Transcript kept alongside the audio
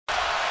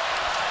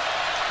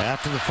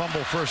After the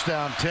fumble, first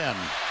down 10.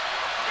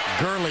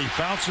 Gurley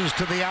bounces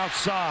to the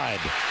outside.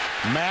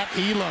 Matt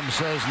Elam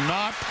says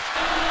not.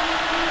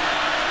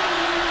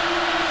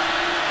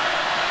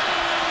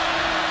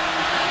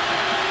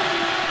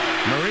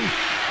 Murray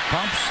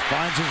pumps,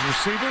 finds his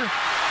receiver.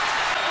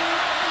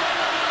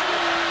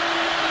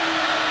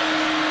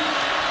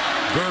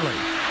 Gurley.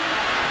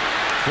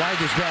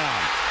 Flag is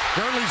down.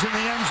 Gurley's in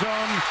the end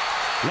zone.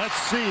 Let's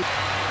see.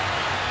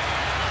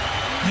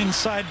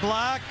 Inside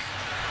block.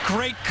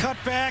 Great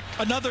cutback.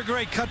 Another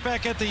great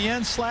cutback at the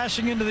end,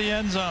 slashing into the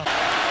end zone.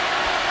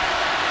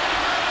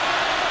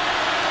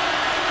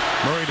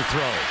 Murray to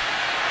throw.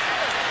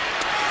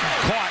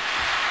 Caught.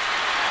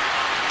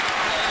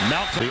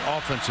 Malcolm, the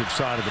offensive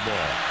side of the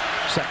ball.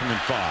 2nd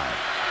and 5.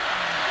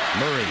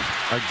 Murray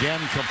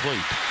again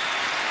complete.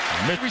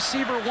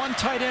 Receiver, 1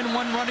 tight end,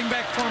 1 running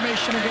back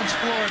formation against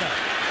Florida.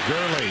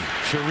 Gurley,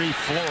 Sharrif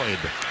Floyd.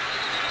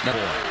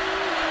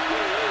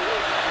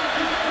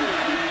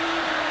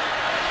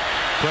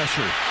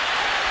 Pressure.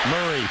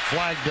 Murray,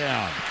 flag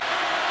down.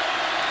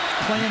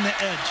 Playing the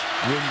edge.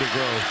 Room to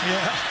go.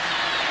 Yeah.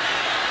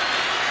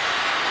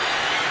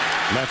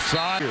 Left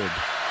side.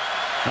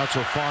 Not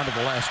so fond of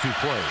the last 2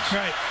 plays.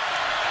 Right.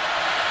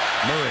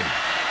 Murray.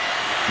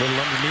 Little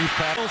underneath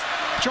pass.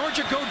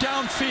 Georgia go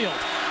downfield.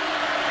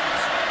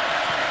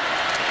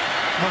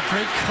 Oh,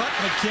 great cut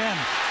again.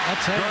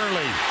 That's it.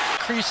 Gurley.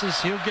 Creases,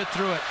 he'll get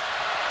through it.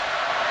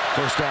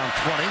 First down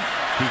 20.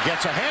 He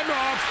gets a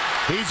handoff.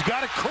 He's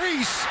got a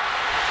crease.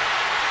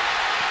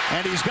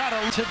 And he's got a...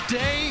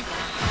 Today,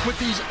 with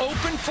these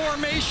open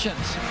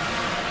formations,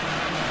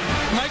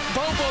 Mike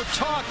Bobo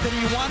talked that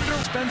he wanted to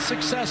have been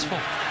successful.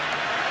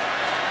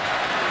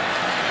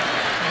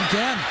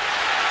 Again.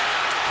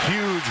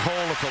 Huge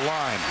hole at the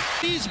line.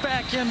 He's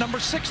back in,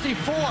 number 64.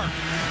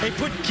 They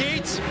put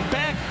Gates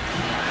back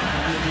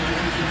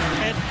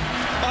at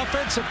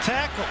offensive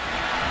tackle.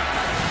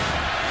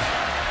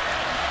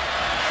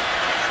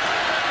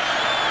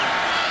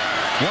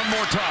 One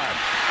more time.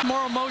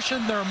 More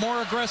emotion, they're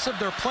more aggressive,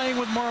 they're playing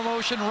with more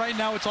emotion. Right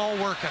now it's all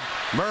working.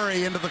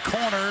 Murray into the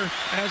corner.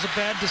 Has a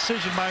bad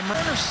decision by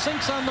Murray.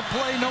 Sinks on the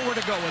play, nowhere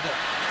to go with it.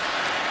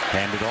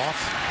 Handed off.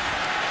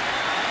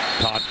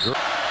 Todd Gurley.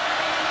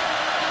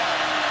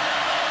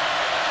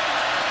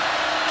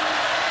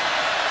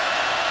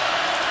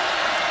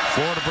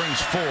 Florida brings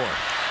 4.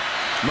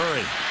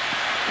 Murray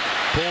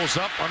pulls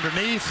up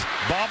underneath,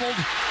 bobbled,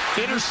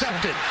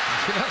 intercepted.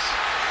 Yes.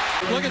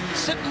 Look at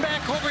sitting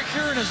back over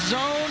here in a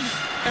zone.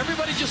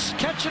 Everybody just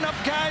catching up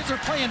guys. They're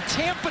playing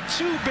Tampa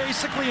 2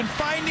 basically and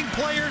finding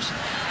players.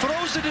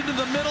 Throws it into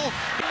the middle.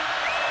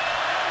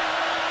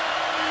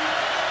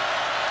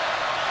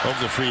 Over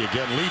the free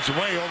again. Leads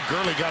away. Oh,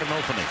 Gurley got an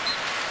opening.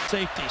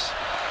 Safeties.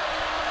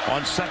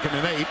 On 2nd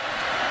and 8.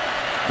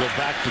 Go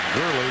back to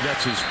Gurley.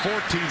 That's his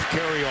 14th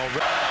carry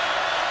already.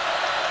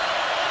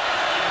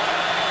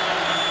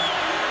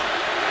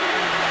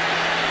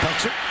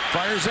 Puts it.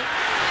 Fires it.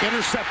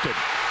 Intercepted.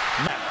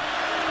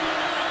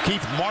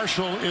 Keith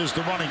Marshall is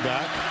the running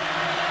back.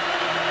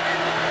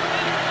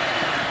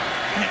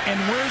 And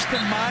where's the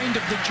mind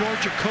of the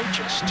Georgia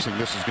coaches?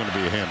 This is going to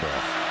be a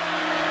handoff.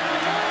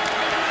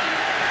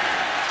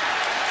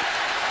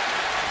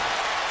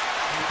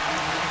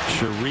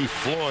 Sharrif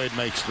Floyd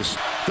makes this.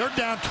 3rd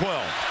down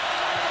 12.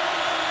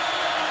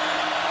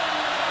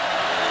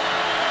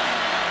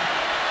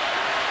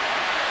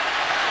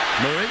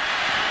 Murray.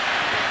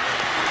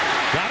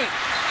 Got it.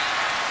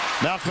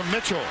 Malcolm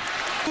Mitchell.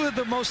 Two of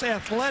the most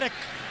athletic.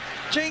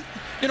 Jake,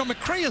 you know,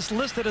 McCray is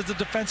listed as a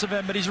defensive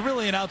end, but he's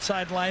really an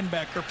outside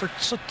linebacker.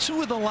 So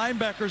 2 of the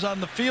linebackers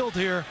on the field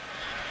here,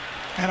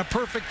 and a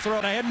perfect throw.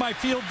 I had my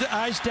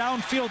eyes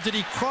downfield. Did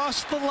he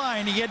cross the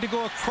line? He had to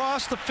go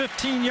across the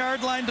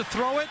 15-yard line to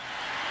throw it.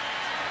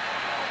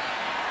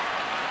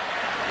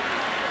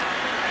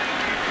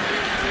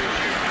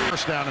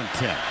 First down and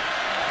 10.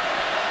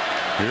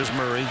 Here's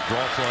Murray,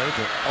 draw play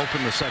to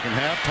open the second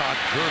half. Todd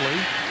Gurley.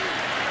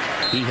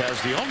 He has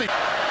the only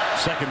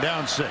 2nd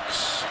down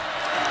 6.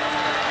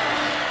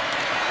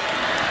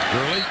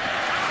 Gurley.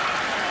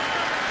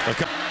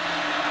 Okay.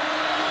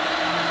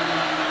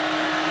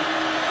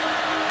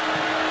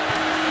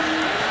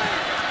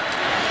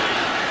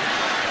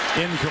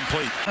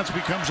 Incomplete. That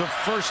becomes a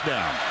first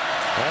down.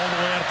 All the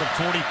way out at the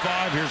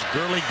 45. Here's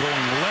Gurley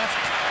going left.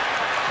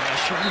 Yeah,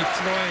 Sharrif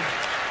Floyd,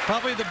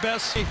 probably the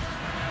best.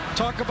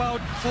 Talk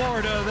about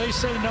Florida. They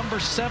say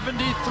number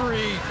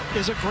 73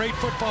 is a great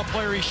football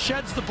player. He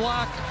sheds the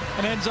block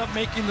and ends up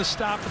making the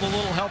stop with a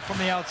little help from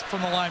the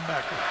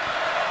linebacker.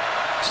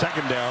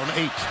 2nd down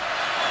 8.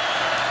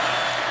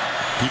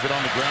 Keep it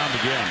on the ground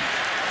again.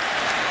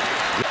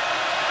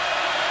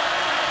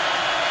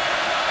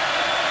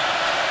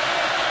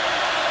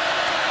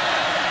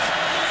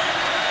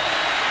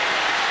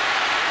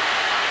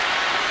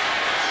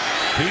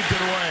 Heaved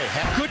it away.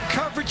 Good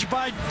coverage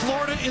by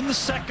Florida in the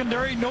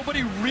secondary.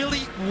 Nobody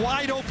really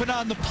wide open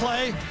on the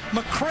play.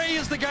 McCray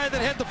is the guy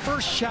that had the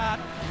first shot.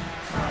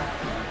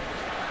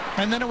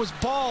 And then it was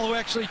Ball who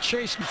actually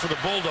chased him. For the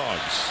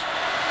Bulldogs.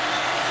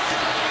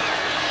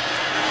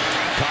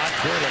 Todd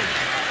Gurley.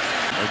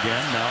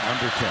 again, now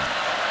under 10.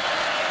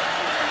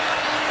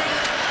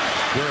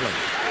 Gurley.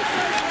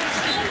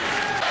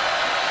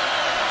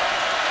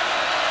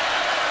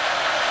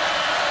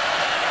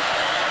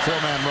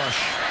 Four-man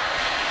rush.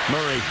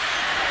 Murray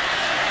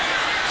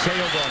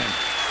sailed on him.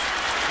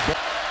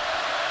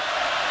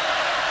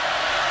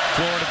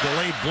 Florida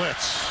delayed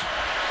blitz.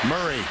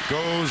 Murray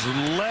goes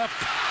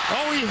left.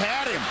 Oh, he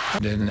had him.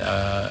 In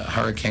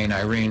Hurricane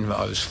Irene, it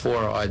was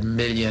 4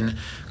 million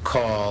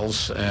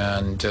calls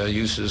and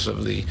uses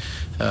of the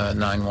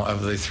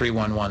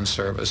 311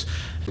 service.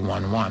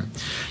 11.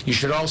 You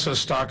should also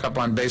stock up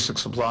on basic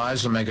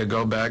supplies and make a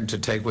go bag to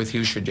take with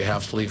you should you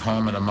have to leave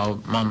home at a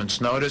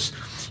moment's notice.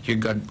 Your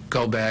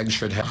go bag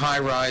should have high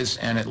rise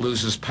and it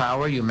loses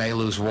power. You may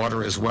lose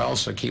water as well,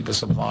 so keep a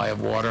supply of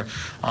water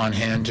on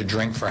hand to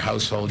drink for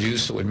household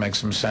use. It would make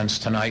some sense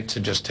tonight to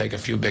just take a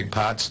few big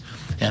pots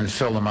and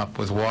fill them up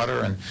with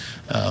water. And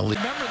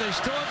remember, they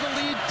still have the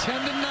lead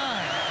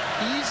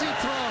 10-9. Easy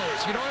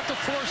throws. You don't have to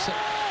force it.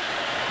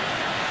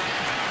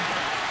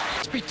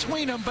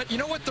 Between them, but you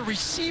know what? The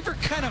receiver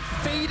kind of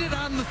faded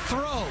on the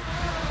throw.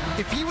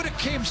 If he would have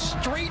came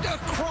straight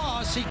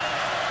across, he...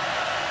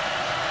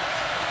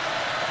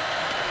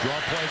 Draw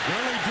play,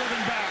 Gurley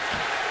driven back.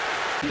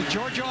 The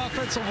Georgia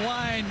offensive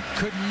line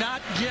could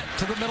not get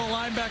to the middle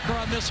linebacker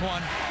on this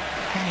one,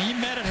 and he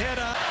met it head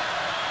up.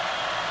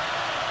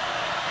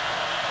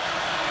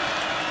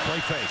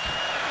 Play fake.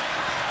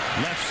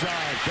 Left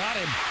side, got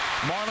him.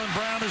 Marlon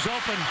Brown is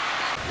open.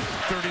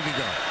 30 to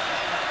go.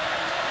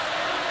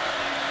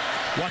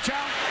 Watch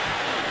out.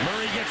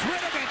 Murray gets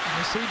rid of it.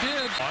 Yes, he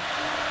did.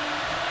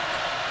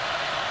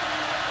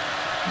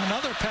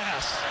 Another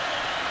pass.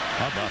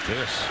 How about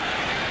this?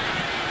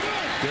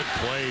 Good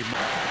play.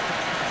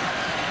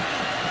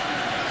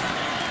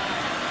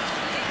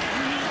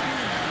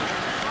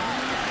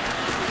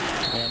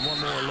 And one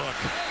more look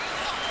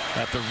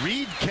at the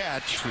Reed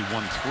catch. We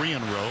won 3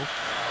 in a row.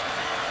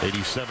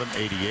 87,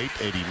 88,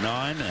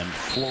 89, and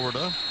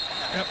Florida.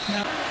 Yep.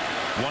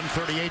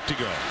 1:38 to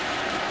go.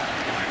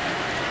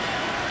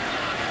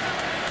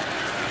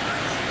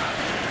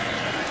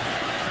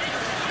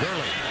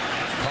 Gurley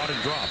caught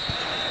and dropped.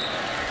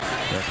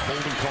 That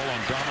holding call on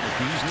Dominic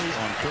Beasley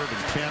on 3rd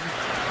and 10.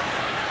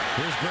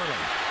 Here's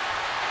Gurley.